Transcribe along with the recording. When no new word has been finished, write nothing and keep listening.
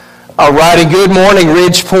All righty, good morning,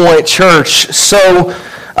 Ridge Point Church. So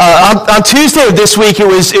on Tuesday of this week, it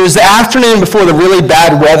was the afternoon before the really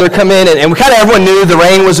bad weather come in, and we kind of everyone knew the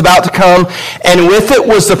rain was about to come, and with it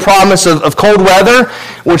was the promise of cold weather,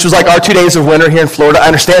 which was like our 2 days of winter here in Florida. I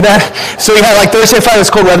understand that. So we had like Thursday and Friday was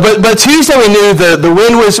cold weather, but Tuesday we knew the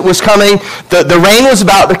wind was coming, the rain was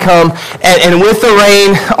about to come, and with the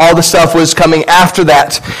rain, all the stuff was coming after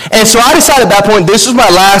that. And so I decided at that point, this was my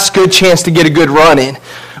last good chance to get a good run in.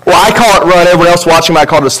 Well, I call it run. Everyone else watching might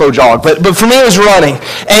call it a slow jog. But for me, it was running.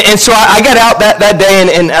 And so I got out that day,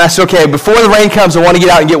 and I said, okay, before the rain comes, I want to get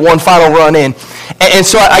out and get one final run in. And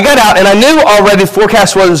so I got out, and I knew already the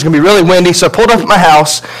forecast was going to be really windy, so I pulled up at my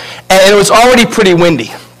house, and it was already pretty windy.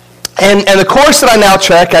 And the course that I now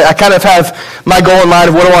trek, I kind of have my goal in mind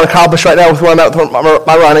of what I want to accomplish right now with what I'm out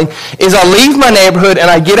my running, is I leave my neighborhood and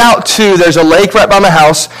I get out to, there's a lake right by my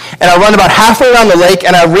house, and I run about halfway around the lake,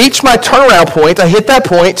 and I reach my turnaround point, I hit that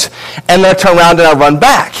point, and then I turn around and I run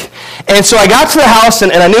back. And so I got to the house, and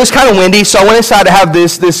I knew it was kind of windy, so I went inside to have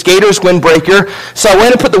this Gator's windbreaker. So I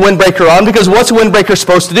went and put the windbreaker on, because what's a windbreaker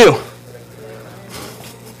supposed to do?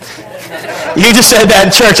 You just said that in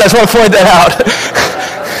church. I just want to point that out.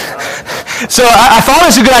 So I thought it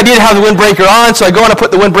was a good idea to have the windbreaker on, so I go and I put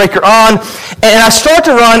the windbreaker on, and I start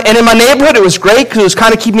to run, and in my neighborhood it was great because it was kind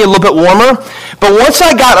of keeping me a little bit warmer. But once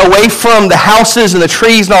I got away from the houses and the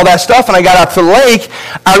trees and all that stuff, and I got out to the lake,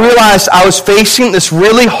 I realized I was facing this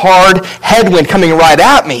really hard headwind coming right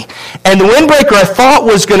at me. And the windbreaker I thought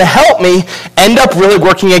was going to help me end up really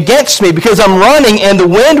working against me, because I'm running and the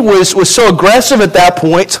wind was so aggressive at that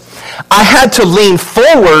point, I had to lean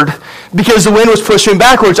forward because the wind was pushing me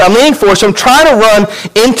backwards. I'm leaning forward, so I'm trying to run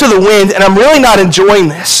into the wind, and I'm really not enjoying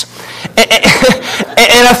this.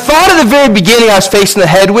 And I thought at the very beginning I was facing the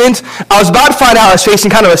headwind. I was about to find out I was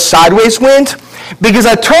facing kind of a sideways wind, because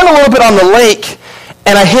I turned a little bit on the lake,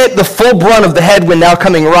 and I hit the full brunt of the headwind now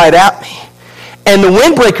coming right at me. And the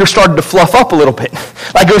windbreaker started to fluff up a little bit.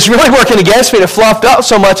 Like it was really working against me. It fluffed up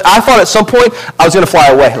so much, I thought at some point I was going to fly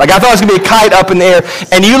away. Like I thought it was going to be a kite up in the air.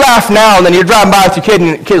 And you laugh now, and then you're driving by with your kid,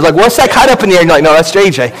 and the kid's like, what's that kite up in the air? And you're like, no, that's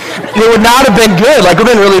JJ. It would not have been good. Like it would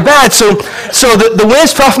have been really bad. So the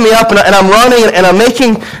wind's puffing me up, and I'm running, and I'm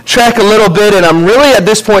making track a little bit, and I'm really at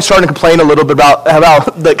this point starting to complain a little bit about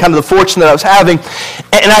the kind of the fortune that I was having.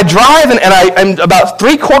 And I drive, and I'm about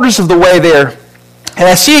 3/4 of the way there. And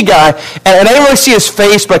I see a guy, and I didn't really see his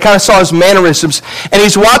face, but I kind of saw his mannerisms. And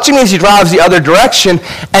he's watching me as he drives the other direction,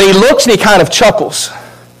 and he looks and he kind of chuckles,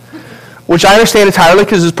 which I understand entirely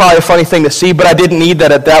because it's probably a funny thing to see, but I didn't need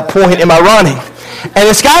that at that point in my running. And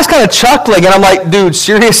this guy's kind of chuckling, and I'm like, dude,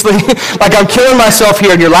 seriously? Like I'm killing myself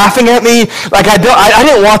here, and you're laughing at me? Like I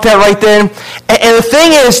didn't want that right then. And the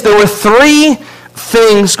thing is, there were 3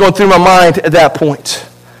 things going through my mind at that point.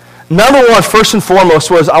 Number one, first and foremost,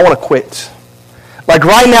 was I want to quit. Like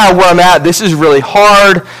right now where I'm at, this is really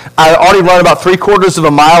hard. I already run about 3/4 of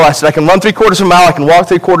a mile. I said I can run 3/4 of a mile, I can walk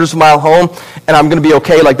 3/4 of a mile home, and I'm going to be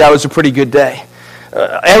okay. Like that was a pretty good day.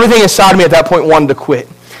 Everything inside of me at that point wanted to quit.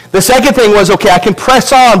 The second thing was, okay, I can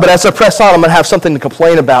press on, but as I press on, I'm going to have something to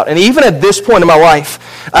complain about. And even at this point in my life,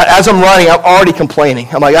 as I'm running, I'm already complaining.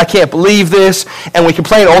 I'm like, I can't believe this. And we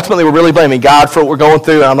complain, ultimately, we're really blaming God for what we're going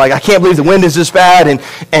through. And I'm like, I can't believe the wind is this bad. And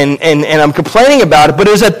I'm complaining about it. But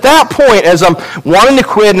it was at that point, as I'm wanting to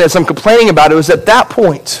quit and as I'm complaining about it, it was at that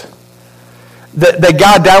point that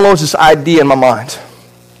God downloads this idea in my mind.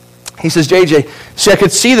 He says, JJ, see, I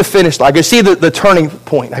could see the finish line. I could see the turning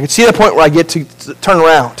point. I could see the point where I get to turn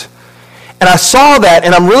around. And I saw that,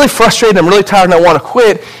 and I'm really frustrated, I'm really tired, and I want to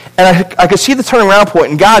quit. And I could see the turning around point,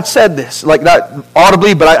 and God said this, like not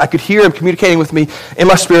audibly, but I could hear him communicating with me in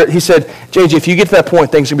my spirit. He said, JJ, if you get to that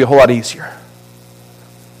point, things are going to be a whole lot easier.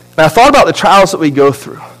 And I thought about the trials that we go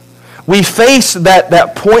through. We face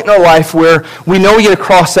that point in our life where we know we get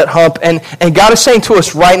across that hump, and God is saying to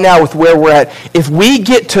us right now with where we're at, if we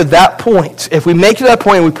get to that point, if we make it to that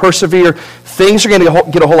point and we persevere, things are going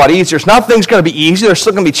to get a whole lot easier. It's not that things are going to be easy, there's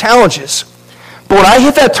still going to be challenges. But when I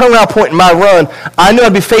hit that turnaround point in my run, I knew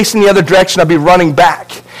I'd be facing the other direction, I'd be running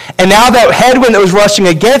back. And now that headwind that was rushing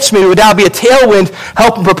against me would now be a tailwind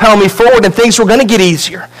helping propel me forward, and things were going to get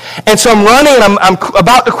easier. And so I'm running, and I'm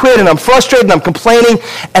about to quit, and I'm frustrated, and I'm complaining.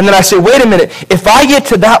 And then I say, wait a minute, if I get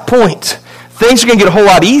to that point, things are going to get a whole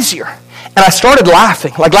lot easier. And I started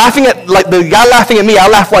laughing, like the guy laughing at me, I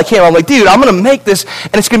laugh like him. I'm like, dude, I'm going to make this,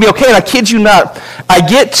 and it's going to be okay. And I kid you not, I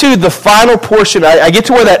get to the final portion, I get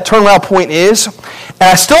to where that turnaround point is, and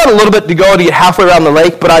I still had a little bit to go to get halfway around the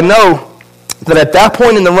lake, but I know that at that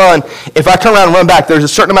point in the run, if I turn around and run back, there's a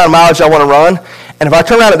certain amount of mileage I want to run. And if I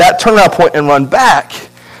turn around at that turnaround point and run back,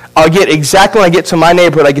 I'll get exactly when I get to my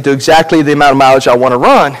neighborhood, I get to exactly the amount of mileage I want to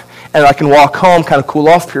run. and I can walk home, kind of cool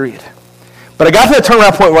off period. But I got to the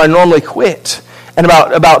turnaround point where I normally quit, and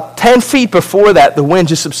about 10 feet before that, the wind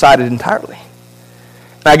just subsided entirely.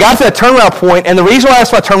 And I got to that turnaround point, and the reason why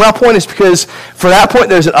that's my turnaround point is because from that point,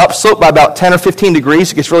 there's an upslope by about 10 or 15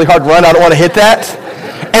 degrees. It gets really hard to run. I don't want to hit that.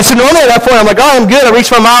 And so normally at that point, I'm like, I'm good. I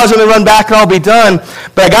reached my miles. I'm going to run back, and I'll be done.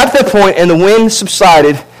 But I got to that point, and the wind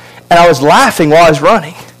subsided, and I was laughing while I was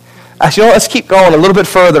running. I said, let's keep going a little bit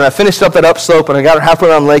further. And I finished up that upslope, and I got halfway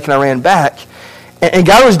around the lake, and I ran back. And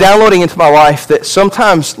God was downloading into my life that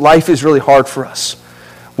sometimes life is really hard for us.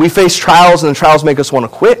 We face trials, and the trials make us want to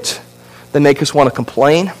quit. They make us want to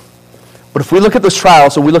complain. But if we look at those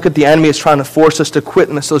trials, or we look at the enemy as trying to force us to quit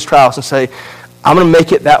in those trials and say, I'm going to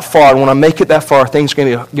make it that far, and when I make it that far, things are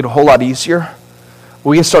going to get a whole lot easier,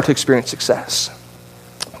 we can start to experience success.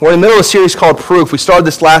 We're in the middle of a series called Proof. We started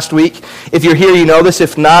this last week. If you're here, you know this.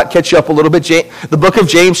 If not, catch you up a little bit. The book of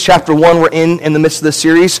James, chapter 1, we're in the midst of this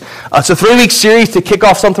series. It's a 3-week series to kick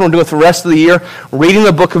off something we're doing for the rest of the year, reading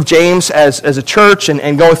the book of James as a church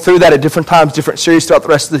and going through that at different times, different series throughout the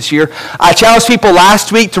rest of this year. I challenged people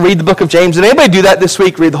last week to read the book of James. Did anybody do that this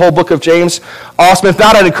week, read the whole book of James? Awesome. If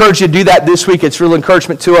not, I'd encourage you to do that this week. It's real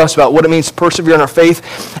encouragement to us about what it means to persevere in our faith.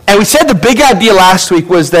 And we said the big idea last week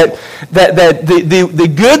was that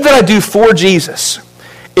the good that I do for Jesus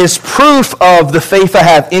is proof of the faith I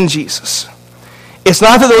have in Jesus. It's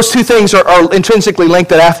not that those two things are intrinsically linked,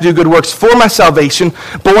 that I have to do good works for my salvation,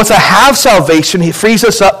 but once I have salvation, he frees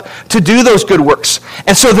us up to do those good works.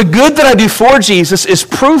 And so the good that I do for Jesus is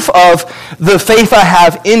proof of the faith I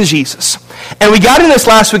have in Jesus. And we got into this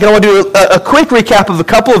last week, and I want to do a quick recap of a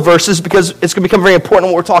couple of verses because it's going to become very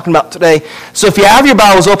important what we're talking about today. So if you have your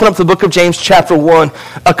Bibles, open up to the book of James chapter 1.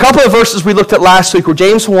 A couple of verses we looked at last week were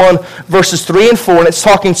James 1, verses 3 and 4, and it's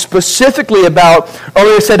talking specifically about,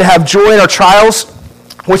 earlier it said to have joy in our trials,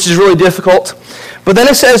 which is really difficult. But then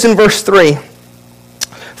it says in verse 3,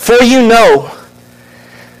 for you know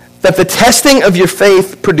that the testing of your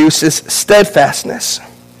faith produces steadfastness.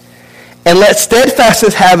 And let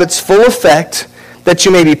steadfastness have its full effect, that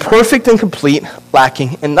you may be perfect and complete,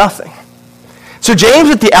 lacking in nothing. So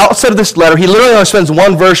James, at the outset of this letter, he literally only spends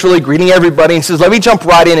one verse really greeting everybody and says, let me jump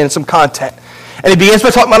right in some content. And he begins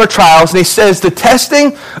by talking about our trials, and he says the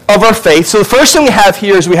testing of our faith. So the first thing we have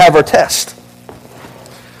here is we have our test.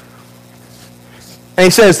 And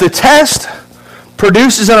he says the test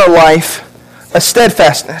produces in our life a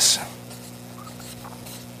steadfastness.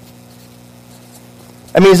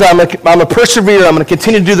 That means I'm a perseverer. I'm going to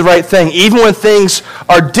continue to do the right thing. Even when things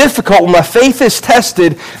are difficult, when my faith is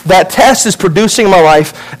tested, that test is producing in my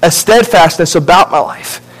life a steadfastness about my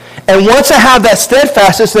life. And once I have that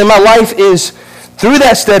steadfastness, then my life is, through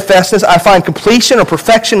that steadfastness, I find completion or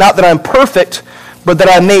perfection, not that I'm perfect, but that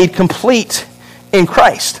I'm made complete in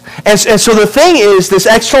Christ. And so the thing is, this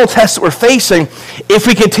external test that we're facing, if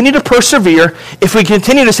we continue to persevere, if we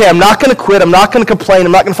continue to say, I'm not going to quit, I'm not going to complain,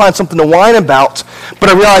 I'm not going to find something to whine about, but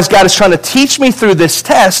I realize God is trying to teach me through this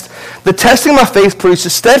test, the testing of my faith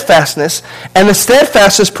produces steadfastness, and the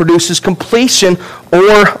steadfastness produces completion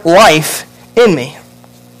or life in me.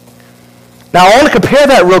 Now, I want to compare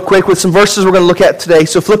that real quick with some verses we're going to look at today.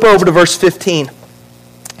 So flip over to verse 15.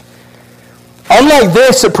 Unlike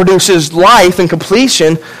this, it produces life and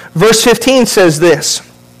completion. Verse 15 says this,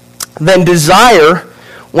 then desire,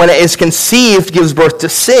 when it is conceived, gives birth to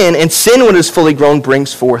sin, and sin, when it is fully grown,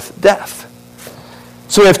 brings forth death.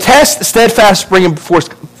 So we have test, steadfast, bringing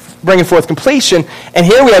forth completion, and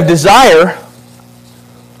here we have desire,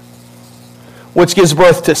 which gives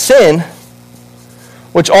birth to sin,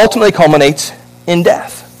 which ultimately culminates in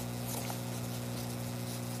death.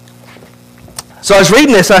 So I was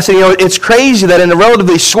reading this, and I said, it's crazy that in a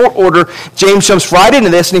relatively short order, James jumps right into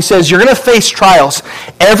this, and he says, you're going to face trials.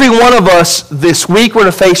 Every one of us this week, we're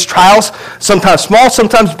going to face trials, sometimes small,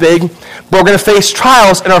 sometimes big, but we're going to face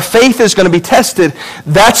trials, and our faith is going to be tested.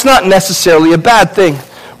 That's not necessarily a bad thing.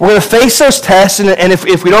 We're going to face those tests, and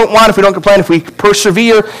if we don't whine, if we don't complain, if we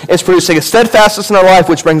persevere, it's producing a steadfastness in our life,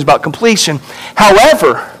 which brings about completion.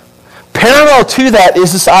 However, parallel to that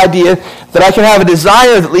is this idea that I can have a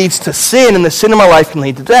desire that leads to sin, and the sin in my life can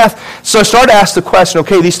lead to death. So I started to ask the question,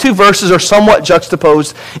 okay, these two verses are somewhat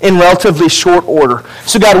juxtaposed in relatively short order.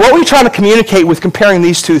 So God, what were you trying to communicate with comparing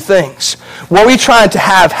these two things? What were you trying to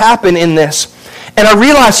have happen in this? And I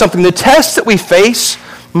realized something. The tests that we face,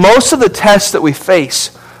 most of the tests that we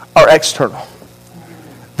face are external.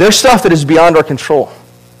 There's stuff that is beyond our control.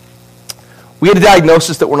 We get a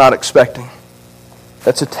diagnosis that we're not expecting.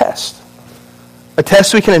 That's a test. A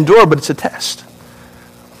test we can endure, but it's a test.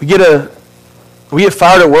 We get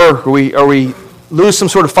fired at work, or we lose some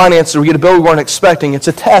sort of finances, or we get a bill we weren't expecting. It's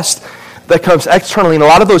a test that comes externally. And a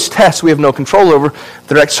lot of those tests we have no control over.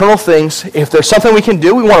 They're external things. If there's something we can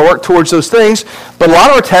do, we want to work towards those things. But a lot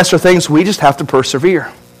of our tests are things we just have to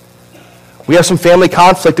persevere. We have some family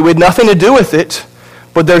conflict that we had nothing to do with it,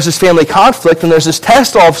 but there's this family conflict, and there's this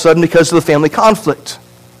test all of a sudden because of the family conflict.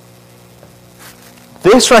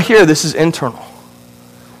 This right here, this is internal.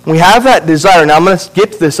 We have that desire. Now I'm going to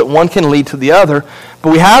get to this, that one can lead to the other,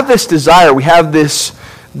 but we have this desire. We have this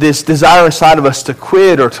desire inside of us to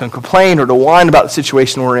quit or to complain or to whine about the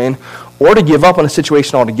situation we're in, or to give up on a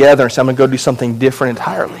situation altogether and say, I'm going to go do something different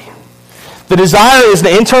entirely. The desire is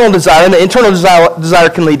the internal desire, and the internal desire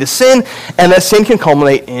can lead to sin, and that sin can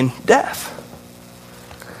culminate in death.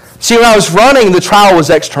 See, when I was running, the trial was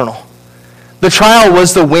external. The trial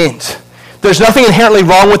was the wind. There's nothing inherently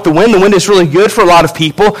wrong with the wind. The wind is really good for a lot of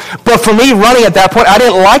people. But for me, running at that point, I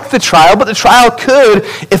didn't like the trial, but the trial could,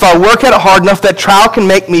 if I work at it hard enough, that trial can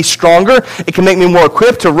make me stronger. It can make me more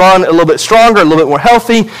equipped to run a little bit stronger, a little bit more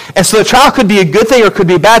healthy. And so the trial could be a good thing or could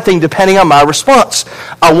be a bad thing depending on my response.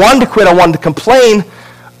 I wanted to quit, I wanted to complain,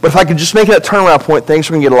 but if I could just make it a turnaround point, things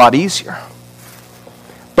are going to get a lot easier.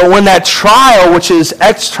 But when that trial, which is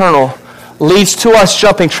external, leads to us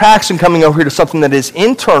jumping tracks and coming over here to something that is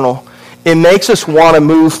internal, it makes us want to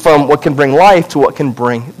move from what can bring life to what can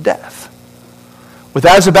bring death. With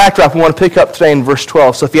that as a backdrop, we want to pick up today in verse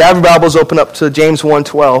 12. So if you have your Bibles, open up to James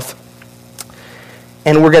 1:12.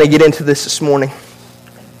 And we're going to get into this morning.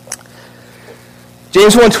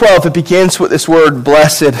 James 1:12, it begins with this word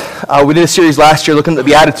blessed. We did a series last year looking at the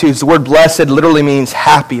Beatitudes. The word blessed literally means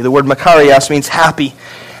happy. The word makarios means happy.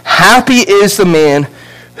 Happy is the man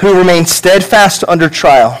who remains steadfast under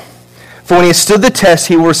trial. For when he has stood the test,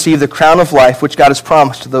 he will receive the crown of life, which God has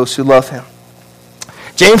promised to those who love him.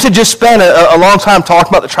 James had just spent a long time talking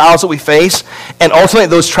about the trials that we face, and ultimately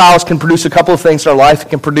those trials can produce a couple of things in our life. It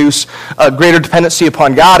can produce a greater dependency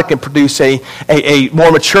upon God. It can produce a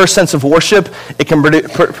more mature sense of worship. It can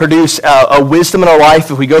produce a wisdom in our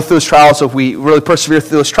life if we go through those trials, if we really persevere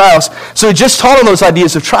through those trials. So he just taught on those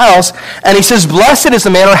ideas of trials, and he says, blessed is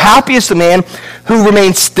the man, or happy is the man, who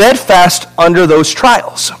remains steadfast under those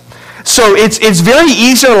trials. So it's very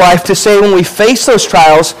easy in life to say when we face those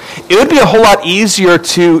trials, it would be a whole lot easier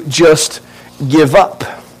to just give up.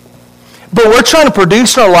 But we're trying to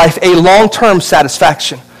produce in our life a long-term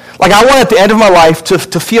satisfaction. Like I want at the end of my life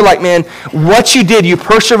to feel like, man, what you did, you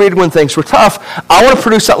persevered when things were tough. I want to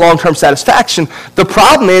produce that long-term satisfaction. The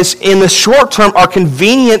problem is, in the short term, our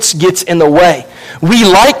convenience gets in the way. We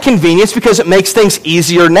like convenience because it makes things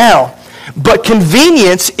easier now. But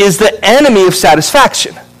convenience is the enemy of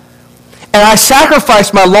satisfaction. And I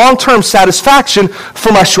sacrifice my long-term satisfaction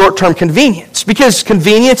for my short-term convenience because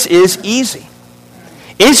convenience is easy.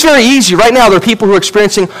 It's very easy. Right now, there are people who are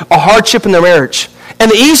experiencing a hardship in their marriage. And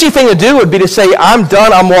the easy thing to do would be to say, I'm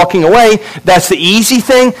done, I'm walking away. That's the easy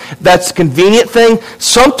thing. That's the convenient thing.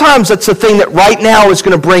 Sometimes that's the thing that right now is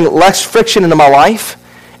going to bring less friction into my life.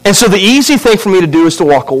 And so the easy thing for me to do is to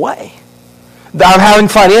walk away. I'm having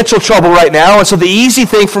financial trouble right now, and so the easy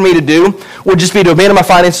thing for me to do would just be to abandon my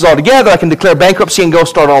finances altogether. I can declare bankruptcy and go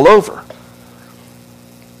start all over.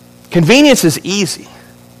 Convenience is easy.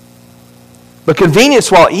 But convenience,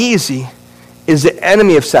 while easy, is the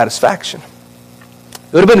enemy of satisfaction.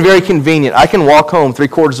 It would have been very convenient. I can walk home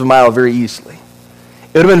 3/4 of a mile very easily.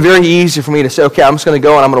 It would have been very easy for me to say, okay, I'm just going to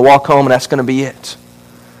go and I'm going to walk home and that's going to be it.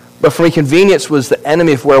 But for me, convenience was the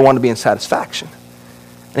enemy of where I wanted to be in satisfaction.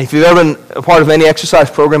 And if you've ever been a part of any exercise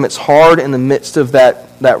program, it's hard in the midst of that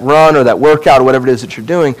run or that workout or whatever it is that you're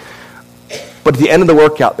doing. But at the end of the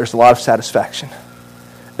workout, there's a lot of satisfaction.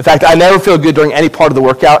 In fact, I never feel good during any part of the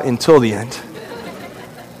workout until the end.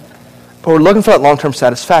 But we're looking for that long-term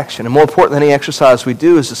satisfaction. And more important than any exercise we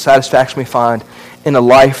do is the satisfaction we find in a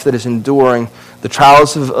life that is enduring the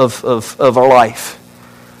trials of our life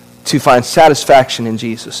to find satisfaction in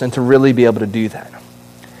Jesus and to really be able to do that.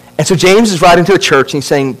 And so James is writing to a church and he's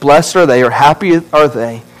saying, blessed are they, or happy are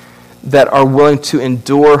they, that are willing to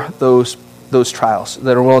endure those trials,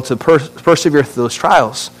 that are willing to persevere through those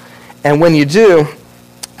trials. And when you do,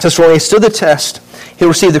 it says, when he stood the test, he'll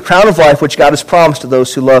receive the crown of life which God has promised to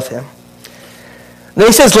those who love him. And then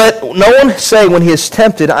he says, let no one say when he is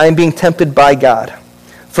tempted, I am being tempted by God.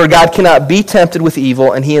 For God cannot be tempted with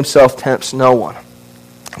evil, and he himself tempts no one.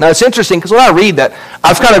 Now, it's interesting because when I read that,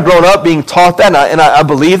 I've kind of grown up being taught that, and I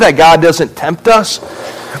believe that God doesn't tempt us.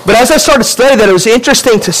 But as I started to study that, it was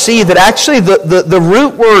interesting to see that actually the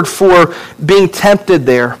root word for being tempted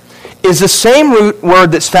there is the same root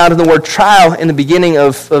word that's found in the word trial in the beginning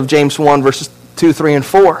of James 1, verses 2, 3, and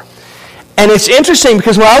 4. And it's interesting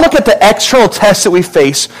because when I look at the external tests that we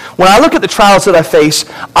face, when I look at the trials that I face,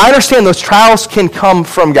 I understand those trials can come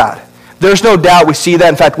from God. There's no doubt we see that.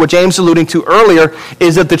 In fact, what James is alluding to earlier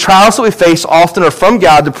is that the trials that we face often are from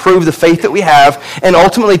God to prove the faith that we have and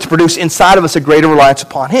ultimately to produce inside of us a greater reliance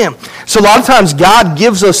upon him. So a lot of times God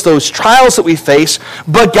gives us those trials that we face,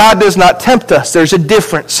 but God does not tempt us. There's a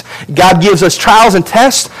difference. God gives us trials and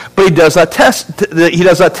tests, but he does not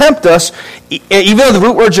tempt us. Even though the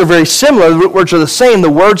root words are very similar, the root words are the same, the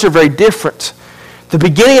words are very different. The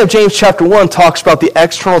beginning of James chapter 1 talks about the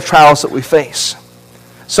external trials that we face.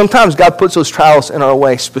 Sometimes God puts those trials in our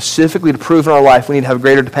way specifically to prove in our life we need to have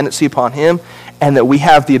greater dependency upon him and that we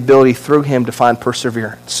have the ability through him to find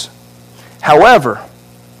perseverance. However,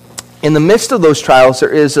 in the midst of those trials,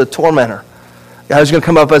 there is a tormentor. God who's going to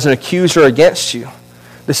come up as an accuser against you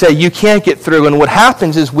to say you can't get through. And what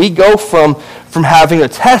happens is we go from having a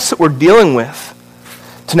test that we're dealing with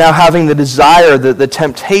to now having the desire, the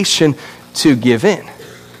temptation to give in.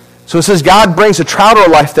 So it says God brings a trial to our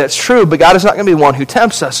life, that's true, but God is not going to be one who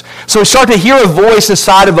tempts us. So we start to hear a voice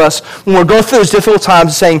inside of us when we're going through those difficult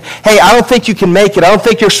times saying, hey, I don't think you can make it. I don't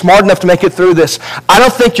think you're smart enough to make it through this. I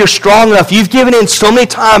don't think you're strong enough. You've given in so many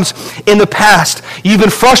times in the past. You've been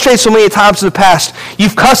frustrated so many times in the past.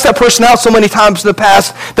 You've cussed that person out so many times in the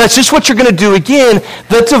past. That's just what you're going to do again.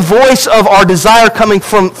 That's a voice of our desire coming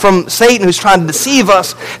from Satan who's trying to deceive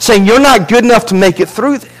us, saying you're not good enough to make it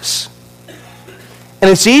through this. And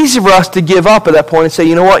it's easy for us to give up at that point and say,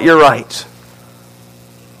 you know what, you're right.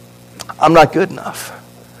 I'm not good enough.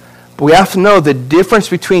 But we have to know the difference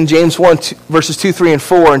between James 1, verses 2, 3, and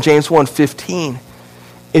 4 and James 1:15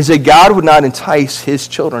 is that God would not entice his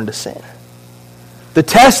children to sin. The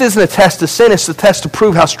test isn't a test to sin, it's a test to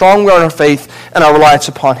prove how strong we are in our faith and our reliance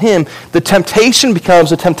upon him. The temptation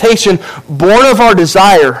becomes a temptation born of our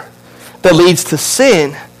desire that leads to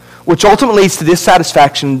sin, which ultimately leads to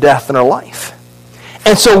dissatisfaction and death in our life.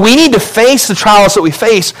 And so we need to face the trials that we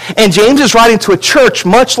face. And James is writing to a church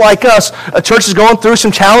much like us. A church is going through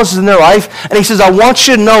some challenges in their life. And he says, I want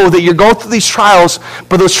you to know that you're going through these trials,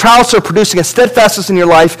 but those trials are producing a steadfastness in your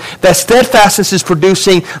life. That steadfastness is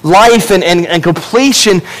producing life and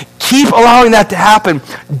completion. Keep allowing that to happen.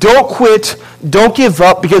 Don't quit. Don't give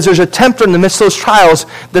up, because there's a tempter in the midst of those trials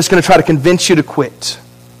that's going to try to convince you to quit.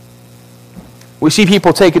 We see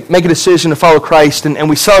people make a decision to follow Christ, and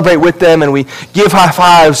we celebrate with them, and we give high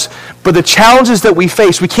fives. But the challenges that we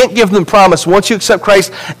face, we can't give them the promise. Once you accept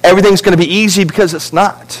Christ, everything's going to be easy, because it's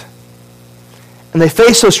not. And they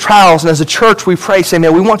face those trials, and as a church, we pray, say,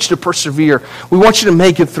 man, we want you to persevere. We want you to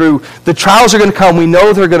make it through. The trials are going to come. We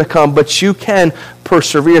know they're going to come, but you can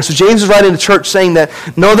persevere. So James is writing to the church saying that,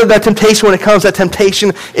 know that temptation, when it comes, that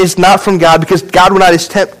temptation is not from God, because God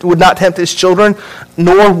would not tempt his children,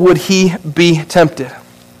 nor would he be tempted.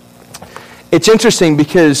 It's interesting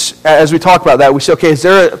because as we talk about that, we say, okay, is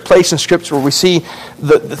there a place in Scripture where we see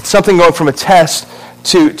something going from a test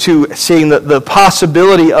to seeing the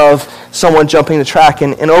possibility of someone jumping the track?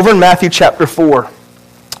 And over in Matthew chapter 4,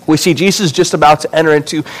 we see Jesus just about to enter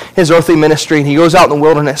into his earthly ministry, and he goes out in the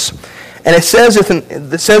wilderness. And it says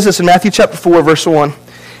this in Matthew chapter 4, verse 1.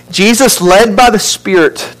 Jesus led by the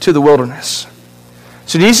Spirit to the wilderness.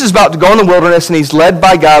 So Jesus is about to go in the wilderness, and he's led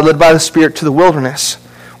by God, led by the Spirit to the wilderness,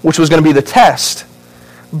 which was going to be the test.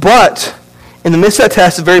 But in the midst of that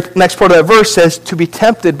test, the very next part of that verse says, to be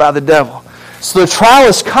tempted by the devil. So the trial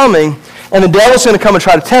is coming, and the devil's going to come and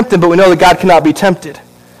try to tempt him, but we know that God cannot be tempted.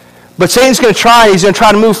 But Satan's going to try. He's going to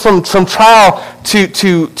try to move from trial to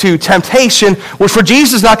temptation, which for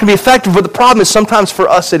Jesus is not going to be effective. But the problem is sometimes for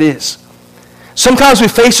us it is. Sometimes we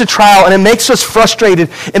face a trial and it makes us frustrated.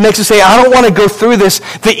 It makes us say, I don't want to go through this.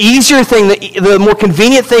 The easier thing, the more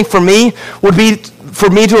convenient thing for me would be for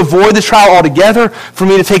me to avoid the trial altogether, for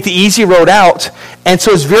me to take the easy road out. And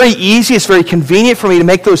so it's very easy, it's very convenient for me to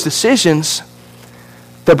make those decisions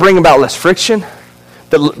that bring about less friction,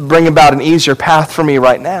 that bring about an easier path for me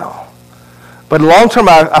right now. But in the long term,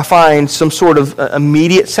 I find some sort of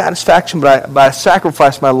immediate satisfaction, but I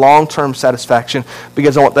sacrifice my long-term satisfaction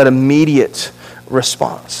because I want that immediate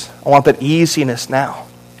response. I want that easiness now.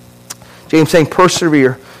 James saying,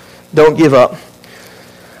 persevere, don't give up.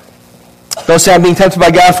 Don't say I'm being tempted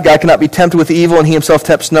by God, for God cannot be tempted with evil, and he himself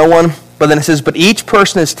tempts no one. But then it says, but each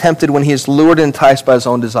person is tempted when he is lured and enticed by his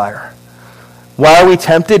own desire. Why are we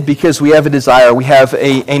tempted? Because we have a desire. We have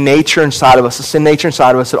a nature inside of us, a sin nature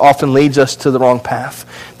inside of us that often leads us to the wrong path,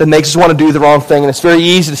 that makes us want to do the wrong thing. And it's very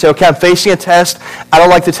easy to say, okay, I'm facing a test. I don't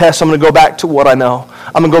like the test, so I'm going to go back to what I know.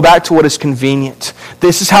 I'm going to go back to what is convenient.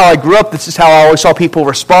 This is how I grew up. This is how I always saw people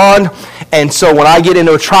respond. And so when I get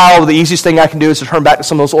into a trial, the easiest thing I can do is to turn back to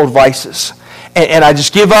some of those old vices. And I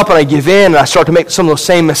just give up and I give in and I start to make some of those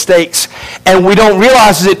same mistakes. And we don't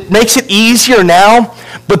realize it makes it easier now,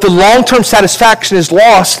 but the long-term satisfaction is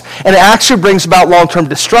lost, and it actually brings about long-term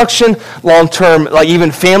destruction, long-term, like even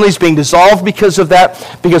families being dissolved because of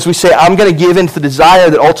that, because we say, I'm going to give in to the desire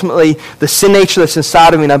that ultimately the sin nature that's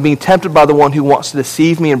inside of me, and I'm being tempted by the one who wants to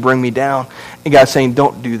deceive me and bring me down. And God's saying,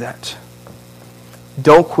 don't do that.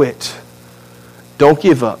 Don't quit. Don't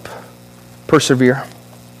give up. Persevere.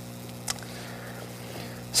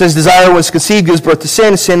 It says, desire was conceived, gives birth to sin,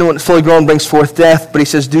 and sin, when it's fully grown, brings forth death. But he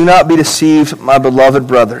says, do not be deceived, my beloved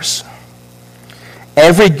brothers.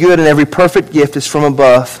 Every good and every perfect gift is from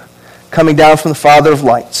above, coming down from the Father of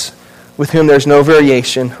lights, with whom there is no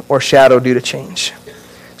variation or shadow due to change.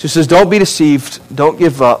 So he says, don't be deceived, don't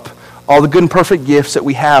give up. All the good and perfect gifts that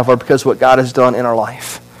we have are because of what God has done in our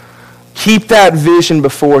life. Keep that vision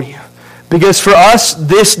before you. Because for us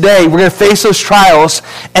this day, we're going to face those trials.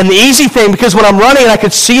 And the easy thing, because when I'm running and I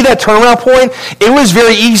could see that turnaround point, it was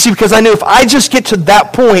very easy because I knew if I just get to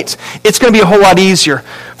that point, it's going to be a whole lot easier.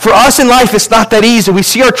 For us in life, it's not that easy. We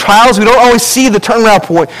see our trials. We don't always see the turnaround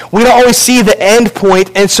point. We don't always see the end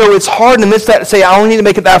point. And so it's hard in the midst of that to say, I only need to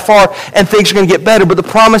make it that far and things are going to get better. But the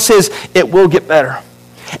promise is it will get better.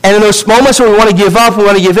 And in those moments where we want to give up, we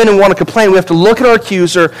want to give in, and we want to complain, we have to look at our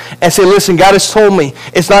accuser and say, listen, God has told me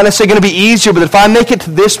it's not necessarily going to be easier, but if I make it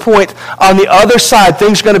to this point, on the other side,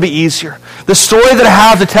 things are going to be easier. The story that I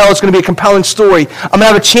have to tell is going to be a compelling story. I'm going to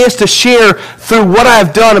have a chance to share through what I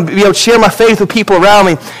have done and be able to share my faith with people around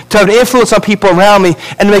me, to have an influence on people around me,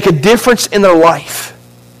 and to make a difference in their life.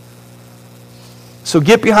 So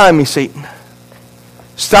get behind me, Satan.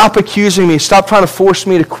 Stop accusing me. Stop trying to force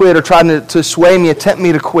me to quit or trying to sway me, tempt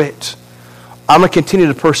me to quit. I'm going to continue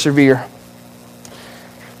to persevere.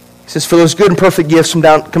 He says, for those good and perfect gifts come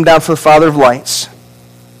down from the Father of lights.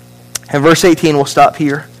 And verse 18, we'll stop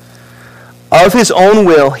here. Of his own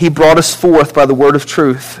will, he brought us forth by the word of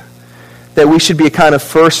truth, that we should be a kind of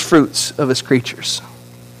first fruits of his creatures.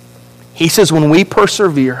 He says, when we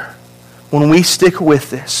persevere, when we stick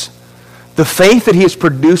with this, the faith that he is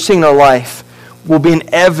producing in our life will be an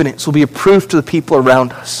evidence, will be a proof to the people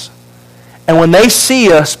around us. And when they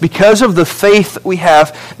see us, because of the faith we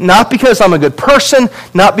have, not because I'm a good person,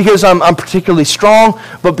 not because I'm particularly strong,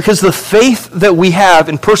 but because of the faith that we have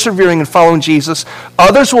in persevering and following Jesus,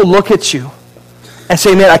 others will look at you and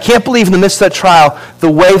say, man, I can't believe in the midst of that trial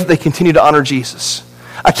the way that they continue to honor Jesus.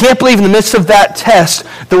 I can't believe in the midst of that test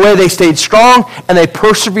the way they stayed strong and they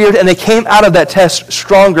persevered and they came out of that test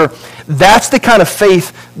stronger. That's the kind of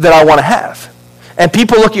faith that I want to have. And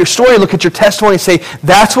people look at your story, look at your testimony, and say,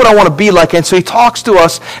 that's what I want to be like. And so he talks to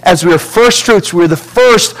us as we are first fruits. We're the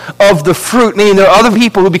first of the fruit, meaning there are other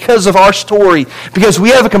people who, because of our story, because we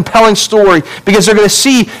have a compelling story, because they're going to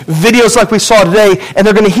see videos like we saw today, and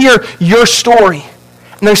they're going to hear your story.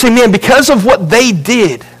 And they're going to say, man, because of what they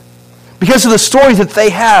did, because of the story that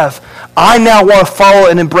they have, I now want to follow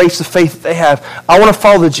and embrace the faith that they have. I want to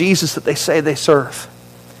follow the Jesus that they say they serve.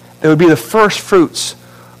 It would be the first fruits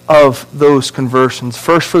of those conversions,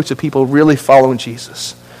 first fruits of people really following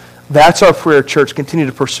Jesus. That's our prayer, church. Continue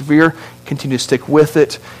to persevere, continue to stick with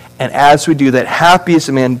it, and as we do that, happy is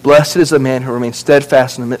the man, blessed is the man who remains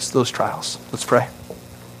steadfast in the midst of those trials. Let's pray.